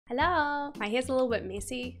Hello. My hair's a little bit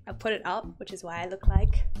messy. I put it up, which is why I look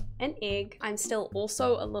like an egg. I'm still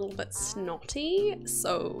also a little bit snotty,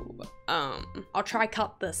 so I'll try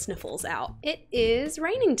cut the sniffles out. It is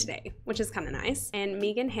raining today, which is kind of nice. And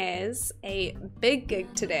Megan has a big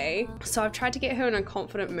gig today. So I've tried to get her in a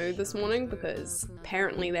confident mood this morning because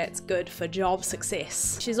apparently that's good for job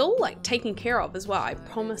success. She's all like taken care of as well. I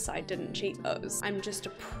promise I didn't cheat those. I'm just a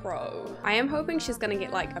pro. I am hoping she's gonna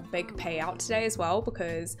get like a big payout today as well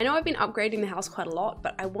because I know I've been upgrading the house quite a lot,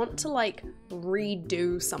 but I want to like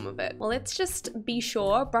redo some of it. Well, let's just be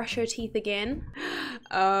sure. Brush your teeth again.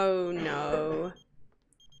 Oh no.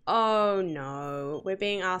 Oh no. We're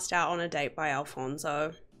being asked out on a date by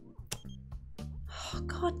Alfonso. Oh,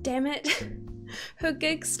 God damn it. Her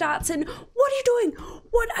gig starts in, what are you doing?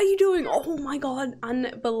 What are you doing? Oh my God,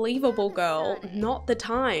 unbelievable, girl. Not the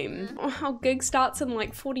time. Our gig starts in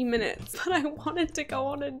like 40 minutes, but I wanted to go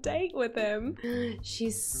on a date with him.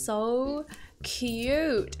 She's so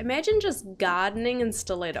cute. Imagine just gardening in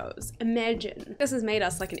stilettos. Imagine. This has made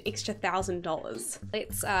us like an extra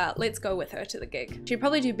 $1,000. Let's go with her to the gig. She'd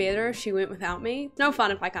probably do better if she went without me. No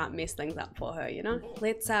fun if I can't mess things up for her, you know?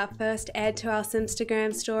 Let's first add to our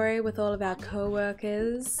Instagram story with all of our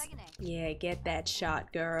co-workers. Yeah, get that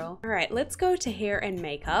shot, girl. All right, let's go to hair and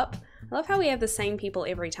makeup. I love how we have the same people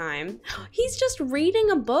every time. He's just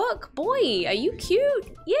reading a book. Boy, are you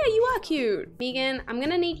cute? Yeah, you are cute. Megan, I'm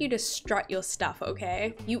gonna need you to strut your stuff,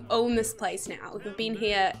 okay? You own this place now. You've been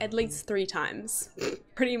here at least 3 times.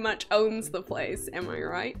 Pretty much owns the place, am I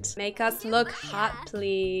right? Make us look hot,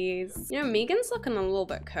 please. You know, Megan's looking a little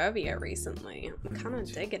bit curvier recently. I'm kind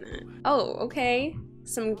of digging it. Oh, okay.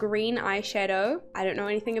 Some green eyeshadow. I don't know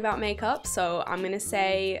anything about makeup, so I'm gonna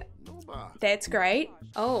say that's great.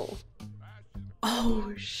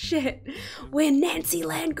 Oh shit, we're Nancy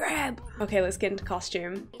Landgrab. Okay, let's get into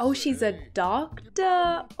costume. Oh, she's a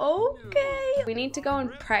doctor. Okay. We need to go and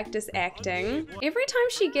practice acting. Every time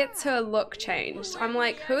she gets her look changed, I'm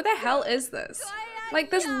like, who the hell is this? Like,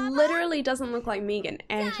 this literally doesn't look like Megan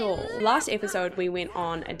at all. Last episode, we went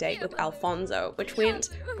on a date with Alfonso, which went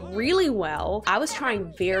really well. I was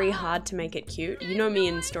trying very hard to make it cute. You know me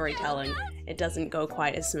in storytelling. It doesn't go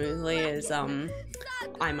quite as smoothly as,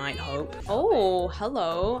 I might hope. Oh,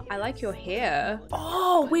 hello. I like your hair.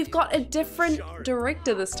 Oh, we've got a different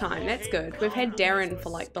director this time. That's good. We've had Darren for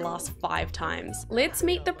like the last 5 times. Let's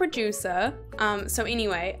meet the producer. So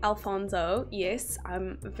anyway, Alfonso, yes,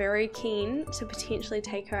 I'm very keen to potentially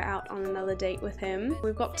take her out on another date with him.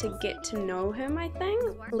 We've got to get to know him, I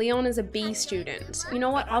think. Leon is a B student. You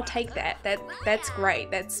know what? I'll take that. That's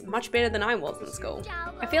great. That's much better than I was in school.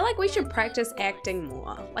 I feel like we should practice acting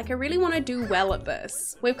more. Like, I really want to do well at this.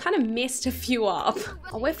 We've kind of messed a few up.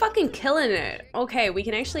 Oh, we're fucking killing it. Okay, we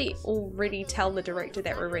can actually already tell the director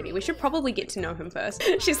that we're ready. We should probably get to know him first.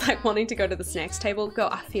 She's like wanting to go to the snacks table. Go,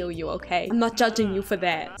 I feel you, okay? I'm not judging you for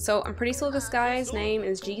that. So I'm pretty sure this guy's name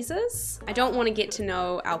is Jesus. I don't want to get to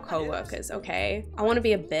know our co-workers, okay? I want to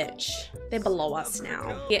be a bitch. They're below us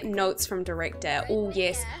now. Get notes from director. Oh,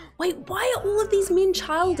 yes. Wait, why are all of these men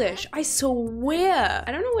childish? I swear.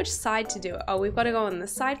 I don't know which side to do it. Oh, we've got to go on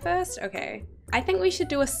this side first? Okay. I think we should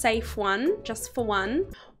do a safe one, just for one.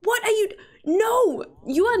 What are you? No,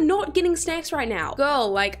 you are not getting snacks right now. Girl,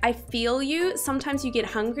 like, I feel you. Sometimes you get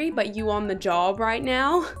hungry, but you on the job right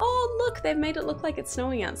now. Oh, look, they've made it look like it's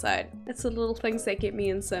snowing outside. It's the little things that get me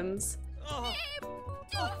in Sims.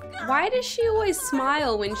 Why does she always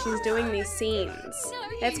smile when she's doing these scenes?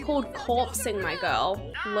 That's called corpsing, my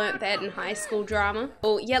girl. Learnt that in high school drama.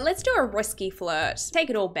 Oh yeah, let's do a risky flirt.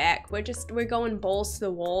 Take it all back. We're going balls to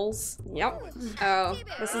the walls. Yep. Oh,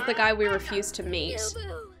 this is the guy we refused to meet.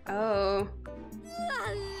 Oh.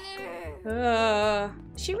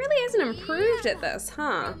 She really hasn't improved at this,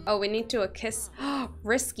 huh? Oh, we need to do a kiss.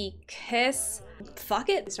 Risky kiss. Fuck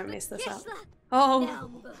it. Let's don't mess this up.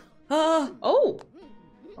 Oh. Oh.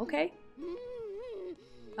 Okay.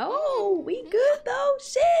 Oh, we good though?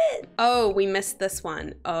 Shit. Oh, we missed this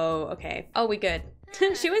one. Oh, okay. Oh, we good.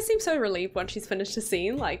 She always seems so relieved once she's finished a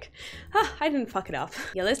scene, like, I didn't fuck it up.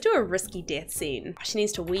 Yeah, let's do a risky death scene. She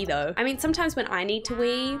needs to wee though. I mean, sometimes when I need to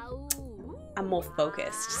wee, I'm more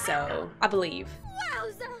focused, so I believe.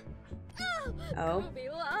 Oh.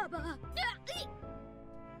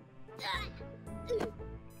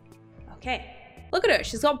 Okay. Look at her,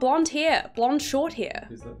 she's got blonde hair, blonde short hair.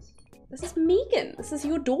 Who's this? This is Megan, this is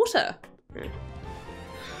your daughter.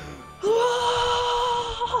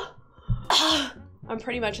 I'm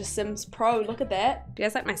pretty much a Sims pro, look at that. Do you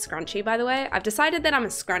guys like my scrunchie, by the way? I've decided that I'm a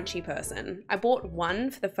scrunchie person. I bought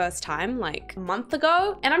one for the first time like a month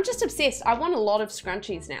ago, and I'm just obsessed. I want a lot of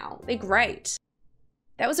scrunchies now. They're great.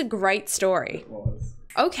 That was a great story. It was.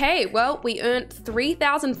 Okay, well, we earned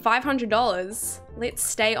 $3,500. Let's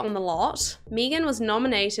stay on the lot. Megan was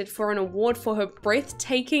nominated for an award for her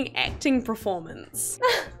breathtaking acting performance.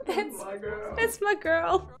 That's my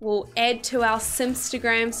girl. We'll add to our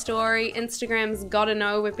Simstagram story. Instagram's gotta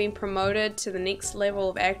know we've been promoted to the next level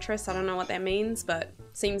of actress. I don't know what that means, but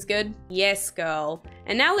seems good. Yes, girl.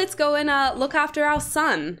 And now let's go and look after our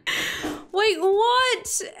son. Wait,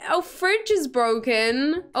 what? Our fridge is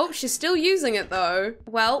broken. Oh, she's still using it though.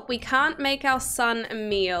 Well, we can't make our son a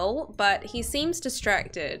meal, but he seems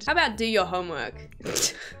distracted. How about do your homework?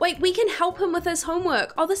 Wait, we can help him with his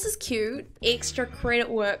homework. Oh, this is cute. Extra credit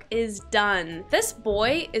work is done. This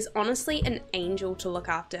boy is honestly an angel to look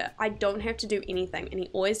after. I don't have to do anything and he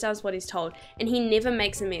always does what he's told and he never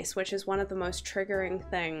makes a mess, which is one of the most triggering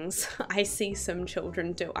things I see some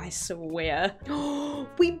children do, I swear.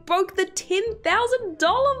 We broke the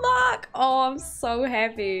 $10,000 mark. Oh, I'm so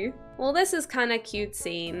happy. Well, this is kind of cute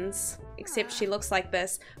scenes, except she looks like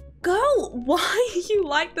this. Girl, why are you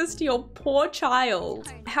like this to your poor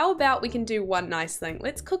child? How about we can do one nice thing?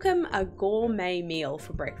 Let's cook him a gourmet meal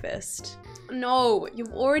for breakfast. No,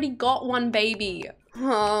 you've already got one baby.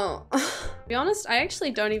 Oh. To be honest, I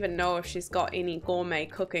actually don't even know if she's got any gourmet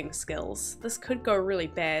cooking skills. This could go really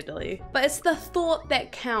badly. But it's the thought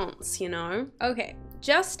that counts, you know? Okay.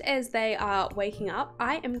 Just as they are waking up,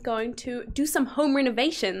 I am going to do some home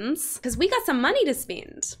renovations because we got some money to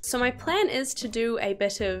spend. So my plan is to do a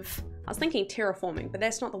bit of, I was thinking terraforming, but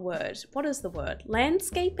that's not the word. What is the word?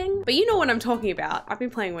 Landscaping? But you know what I'm talking about. I've been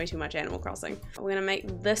playing way too much Animal Crossing. We're gonna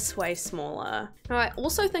make this way smaller. Now I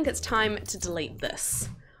also think it's time to delete this,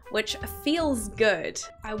 which feels good.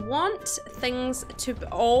 I want things to,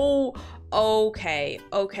 oh, okay,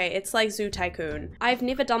 it's like Zoo Tycoon. I've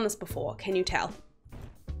never done this before, can you tell?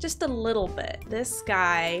 Just a little bit. This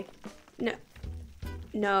guy,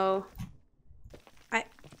 no,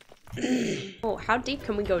 oh, how deep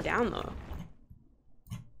can we go down though?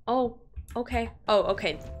 Oh, okay. Oh,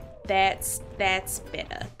 okay. That's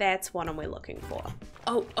better. That's what we're looking for.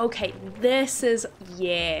 Oh, okay. This is,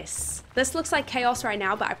 yes. This looks like chaos right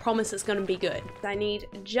now, but I promise it's gonna be good. I need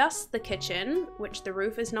just the kitchen, which the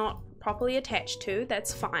roof is not properly attached to.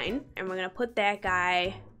 That's fine. And we're gonna put that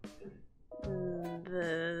guy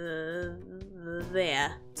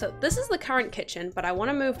there. So this is the current kitchen, but I want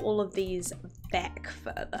to move all of these back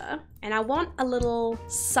further. And I want a little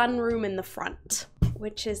sunroom in the front,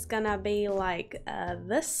 which is gonna be like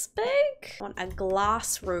this big. I want a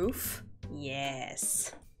glass roof.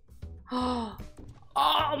 Yes. Oh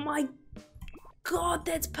my God,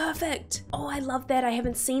 that's perfect. Oh, I love that. I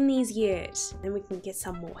haven't seen these yet. Then we can get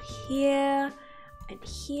some more here and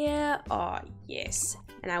here. Oh, yes.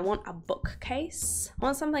 And I want a bookcase. I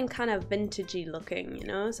want something kind of vintagey looking, you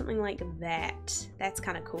know, something like that. That's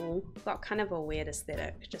kind of cool. Got kind of a weird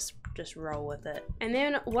aesthetic, just roll with it. And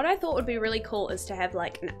then what I thought would be really cool is to have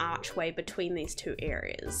like an archway between these two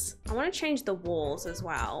areas. I want to change the walls as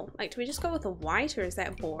well. Like, do we just go with a white or is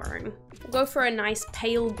that boring? We'll go for a nice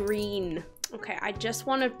pale green. Okay, I just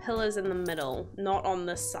wanted pillars in the middle, not on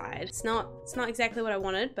this side. It's not exactly what I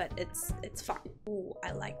wanted, but it's fine. Ooh,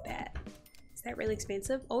 I like that. Is that really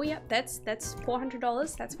expensive? Oh yeah, that's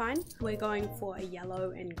 $400, that's fine. We're going for a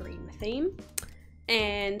yellow and green theme.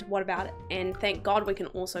 And what about it? And thank God we can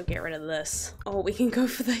also get rid of this. Oh, we can go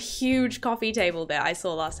for the huge coffee table that I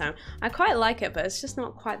saw last time. I quite like it, but it's just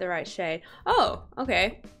not quite the right shade. Oh,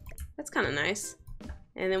 okay. That's kind of nice.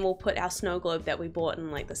 And then we'll put our snow globe that we bought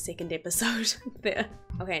in like the second episode there.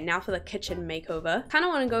 Okay, now for the kitchen makeover. Kind of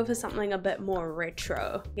want to go for something a bit more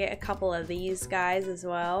retro. Get a couple of these guys as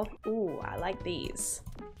well. Ooh, I like these.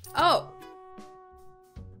 Oh,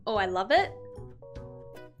 I love it.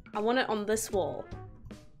 I want it on this wall.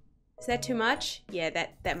 Is that too much? Yeah,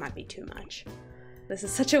 that might be too much. This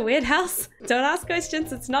is such a weird house. Don't ask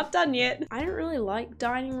questions, it's not done yet. I don't really like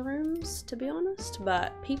dining rooms, to be honest,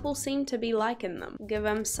 but people seem to be liking them. Give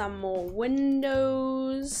them some more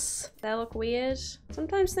windows. They look weird.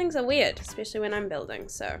 Sometimes things are weird, especially when I'm building,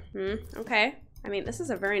 so, okay. I mean, this is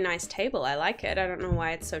a very nice table, I like it. I don't know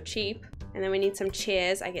why it's so cheap. And then we need some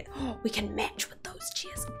chairs. Oh, we can match with those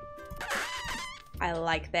chairs. I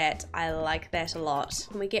like that a lot.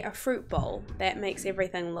 Can we get a fruit bowl? That makes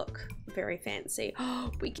everything look very fancy.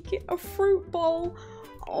 Oh, we can get a fruit bowl.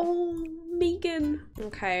 Oh, Megan.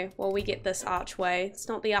 Okay, well, we get this archway. It's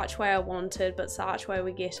not the archway I wanted, but it's the archway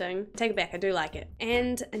we're getting. Take it back, I do like it.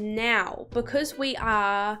 And now, because we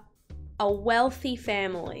are a wealthy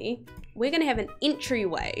family, we're gonna have an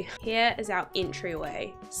entryway. Here is our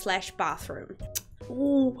entryway / bathroom.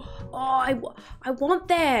 Ooh, oh, I want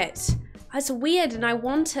that. It's weird and I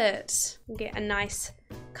want it. We'll get a nice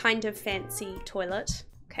kind of fancy toilet.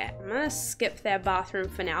 Okay, I'm gonna skip their bathroom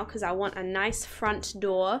for now because I want a nice front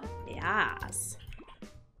door. Yes.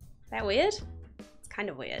 That weird? It's kind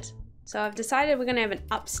of weird. So I've decided we're gonna have an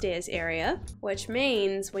upstairs area, which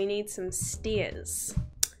means we need some stairs.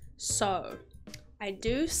 So I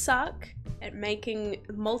do suck at making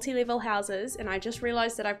multi-level houses, and I just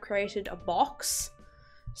realized that I've created a box.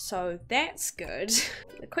 So that's good.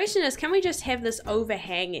 The question is, can we just have this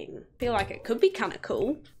overhanging? I feel like it could be kind of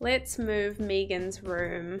cool. Let's move Megan's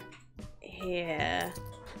room here.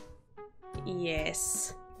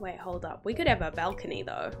 Yes. Wait, hold up. We could have a balcony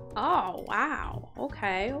though. Oh, wow.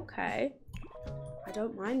 Okay, okay. I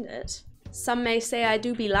don't mind it. Some may say I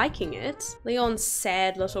do be liking it. Leon's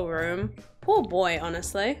sad little room. Poor boy,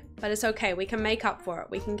 honestly. But it's okay, we can make up for it.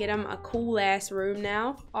 We can get him a cool ass room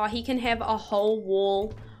now. Oh, he can have a whole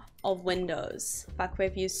wall of windows. Fuck,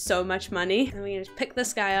 we've used so much money. And we can just pick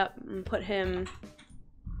this guy up and put him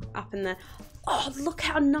up in the... Oh, look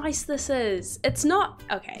how nice this is. It's not,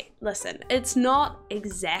 okay, listen, it's not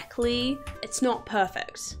exactly, it's not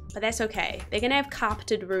perfect, but that's okay. They're gonna have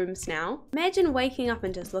carpeted rooms now. Imagine waking up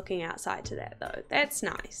and just looking outside to that though. That's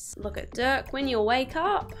nice. Look at Dirk, when you wake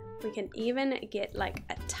up, we can even get like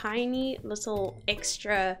a tiny little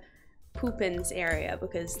extra poop-ins area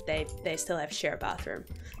because they still have share bathroom.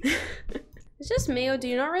 It's just me, or do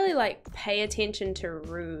you not really like pay attention to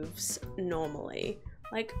roofs normally?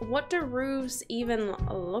 Like, what do roofs even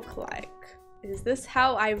look like? Is this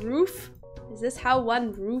how I roof? Is this how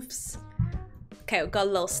one roofs? Okay, we've got a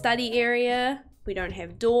little study area. We don't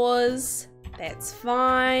have doors. That's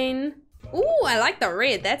fine. Ooh, I like the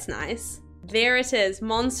red. That's nice. There it is,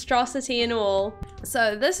 monstrosity and all.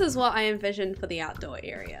 So this is what I envisioned for the outdoor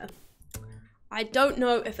area. I don't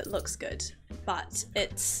know if it looks good, but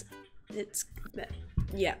it's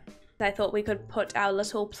yeah. I thought we could put our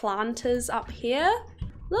little planters up here.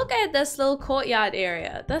 Look at this little courtyard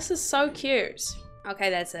area. This is so cute. Okay,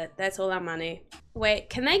 that's it. That's all our money. Wait,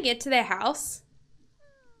 can they get to their house?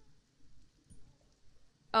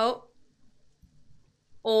 Oh.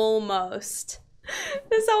 Almost.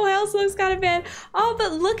 This whole house looks kind of bad. Oh,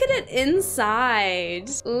 but look at it inside.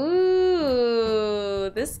 Ooh,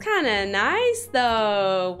 this is kind of nice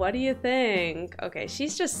though. What do you think? Okay,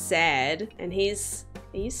 she's just sad and he's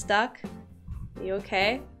stuck. Are you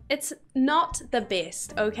okay? It's not the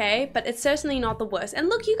best, okay? But it's certainly not the worst. And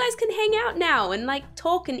look, you guys can hang out now and like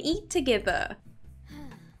talk and eat together.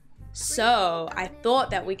 So I thought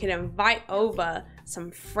that we could invite over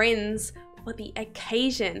some friends for the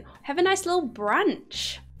occasion. Have a nice little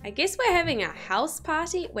brunch. I guess we're having a house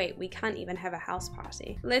party. Wait, we can't even have a house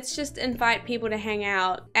party. Let's just invite people to hang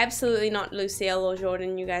out. Absolutely not Lucille or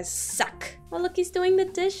Jordan, you guys suck. Oh, look, he's doing the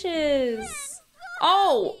dishes.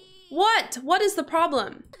 Oh, what? What is the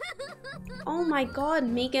problem? Oh my God,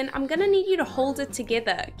 Megan, I'm gonna need you to hold it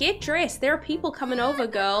together. Get dressed, there are people coming over,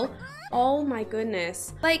 girl. Oh my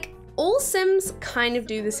goodness. Like, all Sims kind of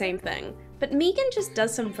do the same thing. But Megan just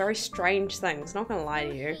does some very strange things, not gonna lie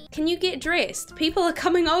to you. Can you get dressed? People are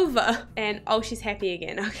coming over. And, oh, she's happy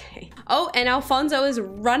again, okay. Oh, and Alfonso is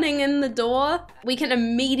running in the door. We can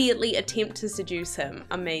immediately attempt to seduce him.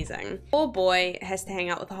 Amazing. Poor boy has to hang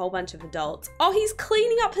out with a whole bunch of adults. Oh, he's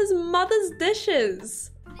cleaning up his mother's dishes.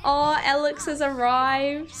 Oh, Alex has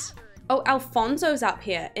arrived. Oh, Alfonso's up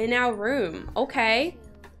here in our room, okay.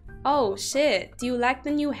 Oh shit, do you like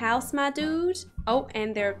the new house, my dude? Oh,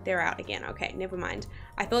 and they're out again. Okay, never mind.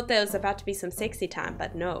 I thought there was about to be some sexy time,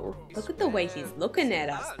 but no. Look at the way he's looking at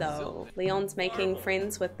us though. Leon's making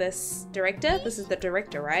friends with this director. This is the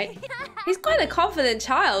director, right? He's quite a confident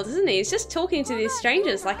child, isn't he? He's just talking to these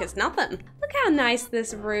strangers like it's nothing. Look how nice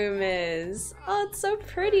this room is. Oh, it's so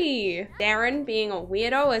pretty. Darren being a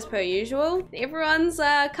weirdo as per usual. Everyone's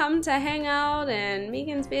come to hang out in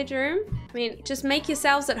Megan's bedroom. I mean, just make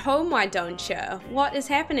yourselves at home, why don't you? What is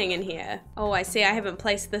happening in here? Oh, I see, I haven't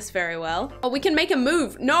placed this very well. Oh, we can make a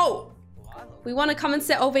move. No! We want to come and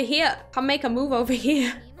sit over here. Come make a move over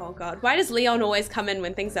here. Oh God, why does Leon always come in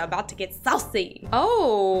when things are about to get saucy?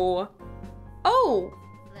 Oh. Oh.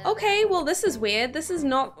 Okay, well this is weird. This is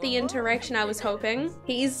not the interaction I was hoping.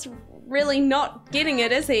 He's really not getting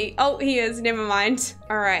it, is he? Oh, he is, never mind.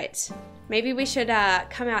 All right, maybe we should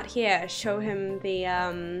come out here, show him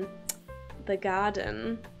the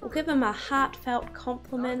garden. We'll give him a heartfelt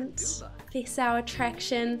compliment. Fix our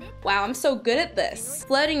attraction. Wow, I'm so good at this.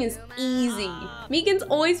 Flirting is easy. Megan's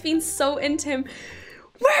always been so into him.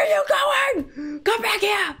 Where are you going? Come back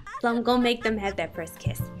here. So I'm gonna make them have their first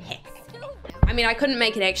kiss. I mean, I couldn't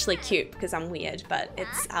make it actually cute because I'm weird, but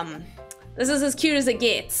it's, this is as cute as it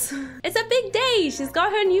gets. It's a big day. She's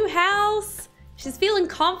got her new house. She's feeling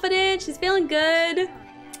confident. She's feeling good.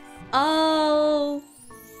 Oh,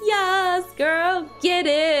 yes, girl, get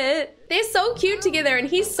it. They're so cute together and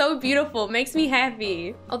he's so beautiful. Makes me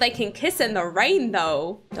happy. Oh, they can kiss in the rain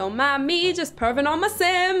though. Don't mind me, just perving on my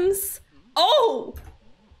Sims. Oh,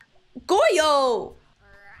 Goyo.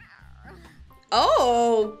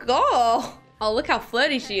 Oh, go. Oh, look how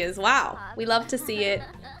flirty she is. Wow. We love to see it.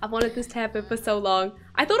 I've wanted this to happen for so long.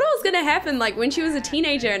 I thought it was gonna happen like when she was a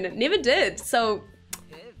teenager and it never did. So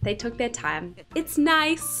they took their time. It's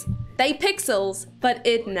nice. They pixels, but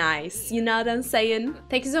it nice. You know what I'm saying?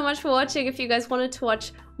 Thank you so much for watching. If you guys wanted to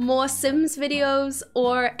watch more Sims videos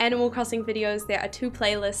or Animal Crossing videos, there are 2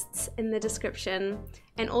 playlists in the description.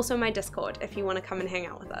 And also my Discord if you want to come and hang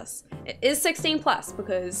out with us. It is 16+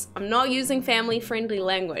 because I'm not using family-friendly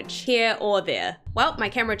language here or there. Well, my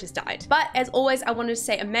camera just died. But as always, I wanted to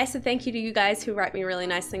say a massive thank you to you guys who write me really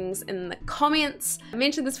nice things in the comments. I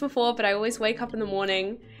mentioned this before, but I always wake up in the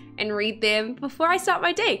morning and read them before I start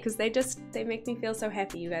my day because they make me feel so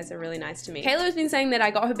happy. You guys are really nice to me. Kayla's been saying that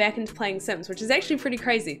I got her back into playing Sims, which is actually pretty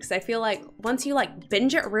crazy because I feel like once you like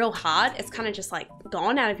binge it real hard, it's kind of just like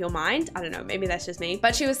gone out of your mind. I don't know, maybe that's just me.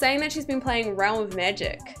 But she was saying that she's been playing Realm of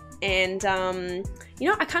Magic and you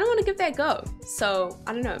know, I kind of want to give that a go. So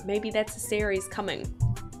I don't know, maybe that's a series coming.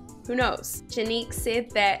 Who knows? Janique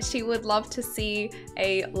said that she would love to see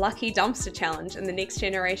a lucky dumpster challenge in the next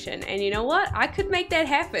generation. And you know what? I could make that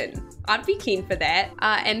happen. I'd be keen for that.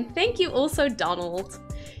 And thank you also, Donald.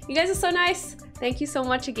 You guys are so nice. Thank you so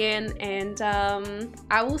much again. And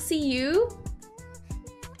I will see you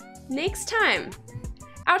next time.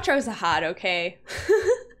 Outros are hard, okay?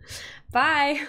 Bye.